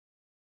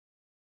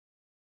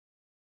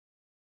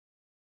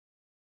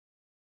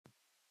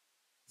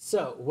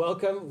So,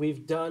 welcome.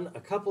 We've done a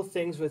couple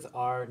things with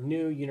our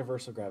new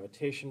universal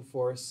gravitation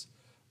force.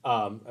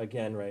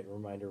 Again, right,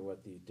 reminder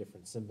what the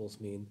different symbols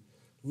mean.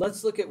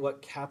 Let's look at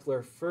what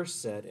Kepler first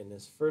said in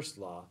his first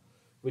law,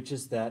 which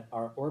is that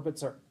our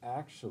orbits are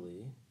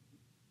actually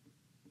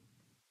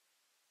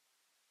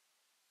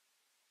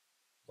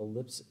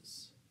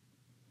ellipses.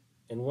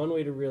 And one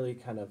way to really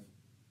kind of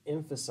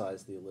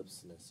emphasize the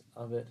ellipsiness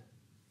of it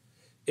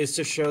is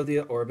to show the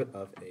orbit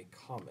of a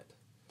comet.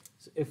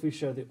 So if we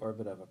show the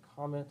orbit of a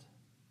comet,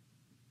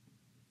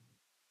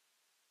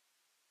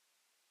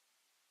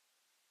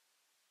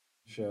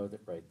 show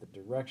that, right, the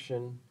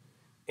direction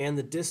and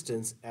the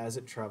distance as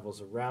it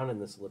travels around in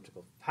this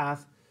elliptical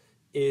path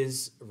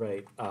is,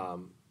 right,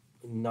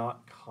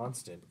 not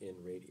constant in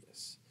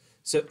radius.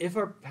 So if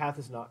our path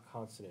is not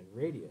constant in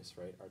radius,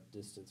 right, our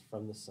distance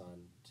from the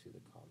sun to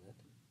the comet,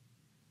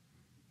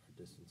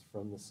 our distance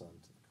from the sun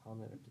to the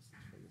comet, our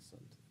distance from the sun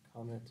to the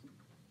comet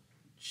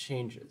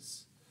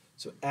changes.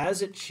 So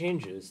as it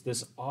changes,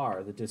 this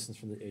r, the distance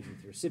from the agent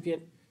to the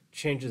recipient,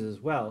 changes as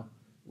well,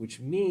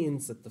 which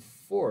means that the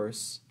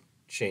force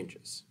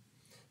changes.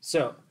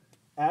 So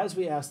as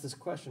we ask this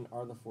question,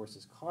 are the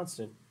forces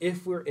constant?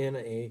 If we're in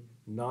a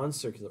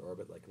non-circular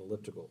orbit, like an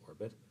elliptical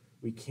orbit,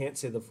 we can't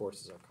say the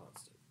forces are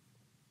constant.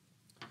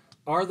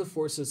 Are the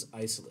forces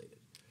isolated?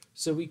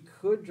 So we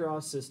could draw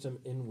a system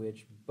in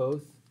which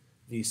both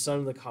the sun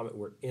and the comet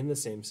were in the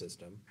same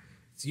system.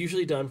 It's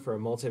usually done for a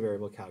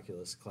multivariable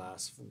calculus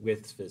class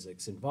with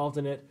physics involved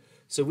in it.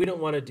 So we don't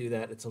want to do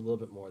that. It's a little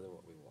bit more than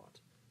what we want.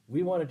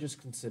 We want to just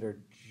consider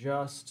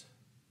just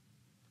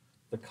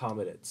the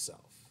comet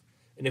itself.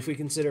 And if we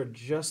consider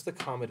just the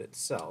comet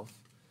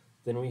itself,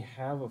 then we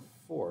have a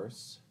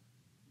force,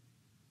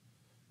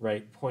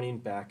 right, pointing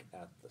back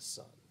at the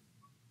sun.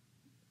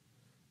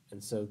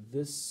 And so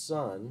this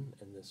sun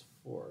and this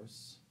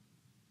force,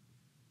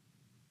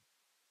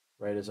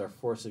 right, is our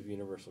force of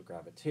universal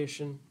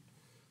gravitation.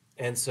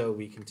 And so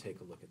we can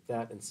take a look at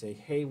that and say,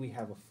 hey, we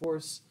have a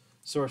force,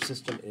 so our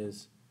system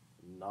is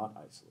not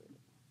isolated.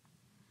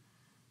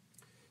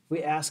 If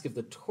we ask if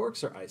the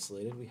torques are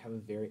isolated, we have a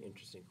very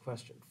interesting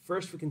question.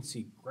 First, we can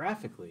see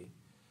graphically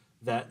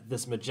that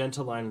this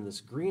magenta line and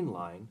this green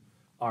line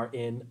are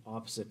in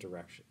opposite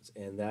directions.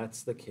 And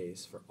that's the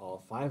case for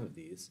all 5 of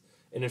these.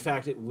 And in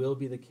fact, it will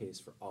be the case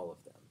for all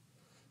of them.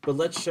 But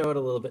let's show it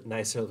a little bit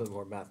nicer, a little bit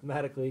more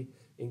mathematically,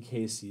 in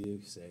case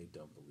you say,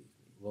 don't believe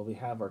me. Well, we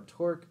have our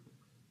torque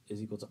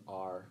is equal to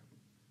R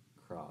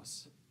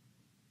cross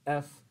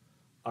F.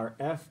 Our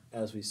F,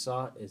 as we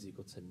saw, is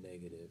equal to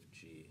negative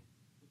G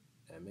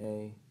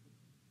MA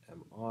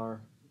MR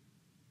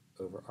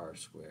over R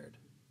squared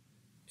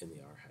in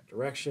the R hat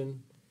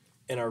direction.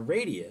 And our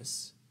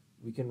radius,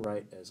 we can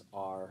write as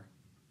R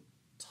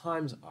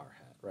times R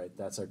hat, right?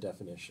 That's our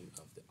definition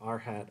of the R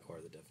hat,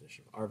 or the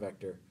definition of R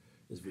vector,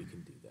 is we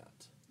can do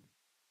that.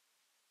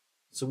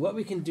 So what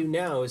we can do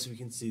now is we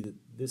can see that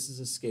this is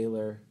a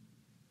scalar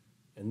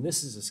and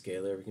this is a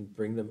scalar. We can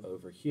bring them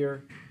over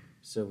here.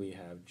 So we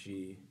have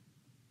G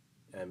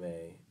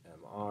MA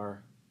MR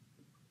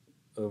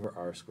over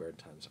R squared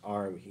times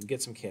R, and we can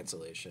get some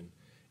cancellation.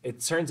 It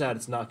turns out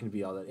it's not going to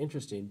be all that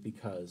interesting,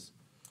 because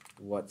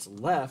what's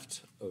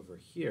left over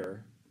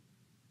here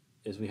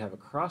is we have a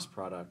cross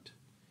product,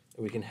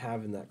 and we can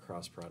have in that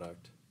cross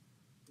product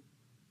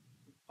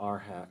R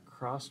hat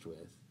crossed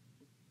with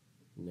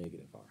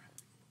negative R hat.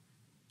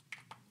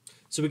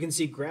 So we can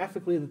see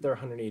graphically that they're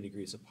 180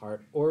 degrees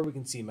apart, or we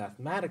can see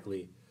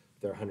mathematically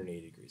they're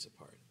 180 degrees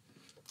apart.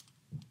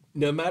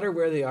 No matter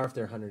where they are, if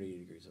they're 180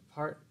 degrees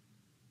apart,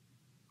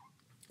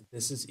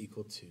 this is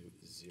equal to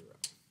 0.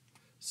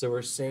 So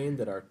we're saying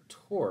that our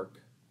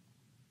torque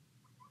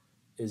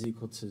is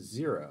equal to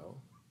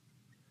 0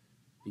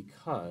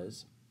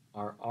 because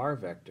our R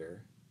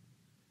vector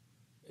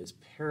is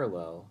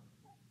parallel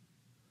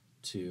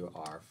to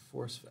our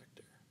force vector.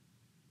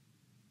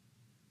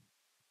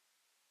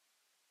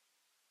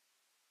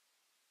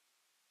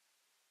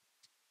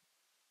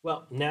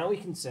 Well, now we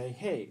can say,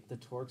 hey, the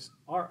torques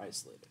are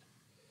isolated.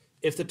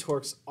 If the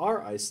torques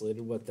are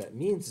isolated, what that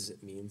means is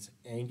it means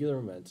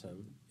angular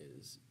momentum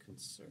is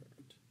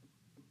conserved.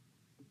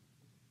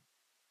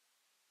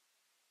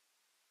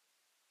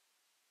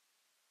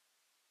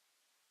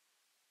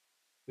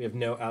 We have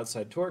no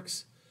outside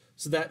torques,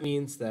 so that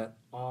means that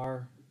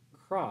R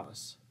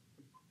cross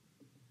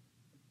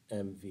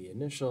MV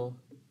initial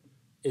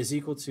is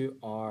equal to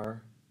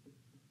R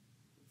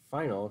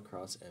final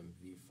cross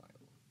MV final.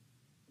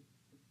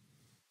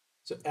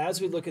 So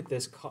as we look at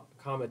this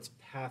comet's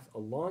path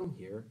along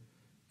here,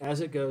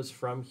 as it goes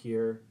from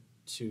here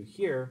to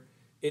here,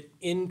 it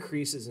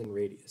increases in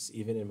radius,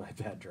 even in my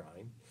bad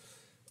drawing.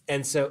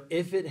 And so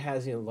if it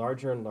has a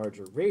larger and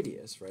larger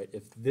radius, right,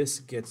 if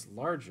this gets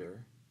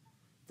larger,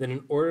 then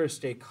in order to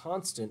stay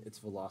constant, its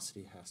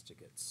velocity has to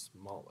get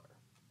smaller.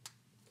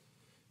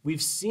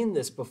 We've seen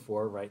this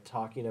before, right,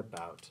 talking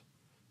about,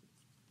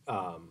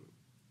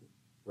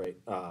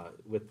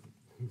 with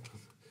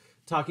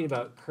talking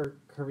about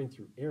curving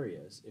through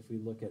areas. If we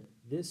look at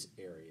this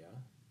area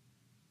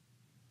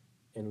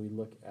and we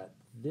look at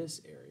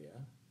this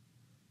area,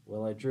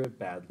 Well, I drew it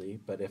badly,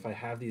 but if I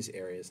have these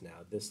areas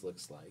now, this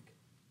looks like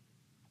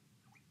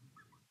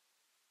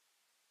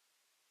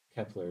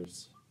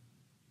Kepler's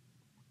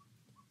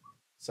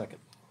second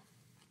law.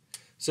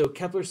 So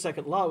Kepler's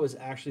second law was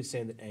actually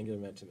saying that angular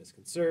momentum is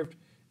conserved,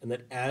 and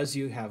that as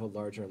you have a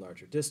larger and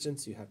larger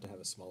distance, you have to have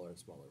a smaller and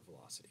smaller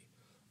velocity.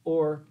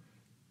 Or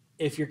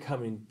if you're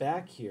coming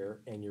back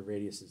here and your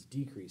radius is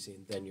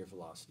decreasing, then your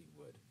velocity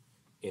would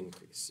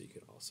increase. So you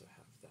could also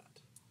have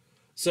that.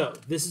 So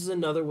this is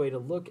another way to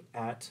look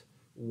at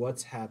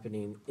what's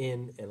happening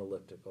in an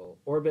elliptical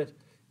orbit.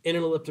 In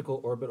an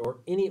elliptical orbit or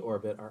any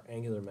orbit, our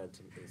angular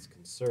momentum is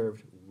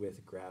conserved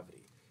with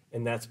gravity.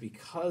 And that's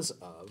because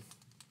of,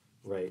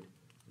 right,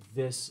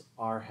 this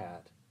r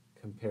hat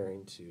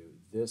comparing to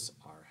this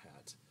r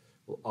hat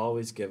will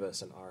always give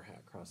us an r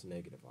hat cross a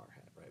negative r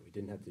hat, right? We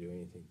didn't have to do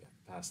anything back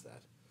past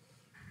that.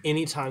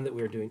 Anytime that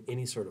we are doing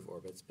any sort of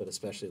orbits, but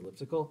especially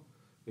elliptical,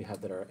 we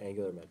have that our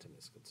angular momentum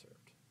is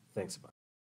conserved. Thanks a bunch.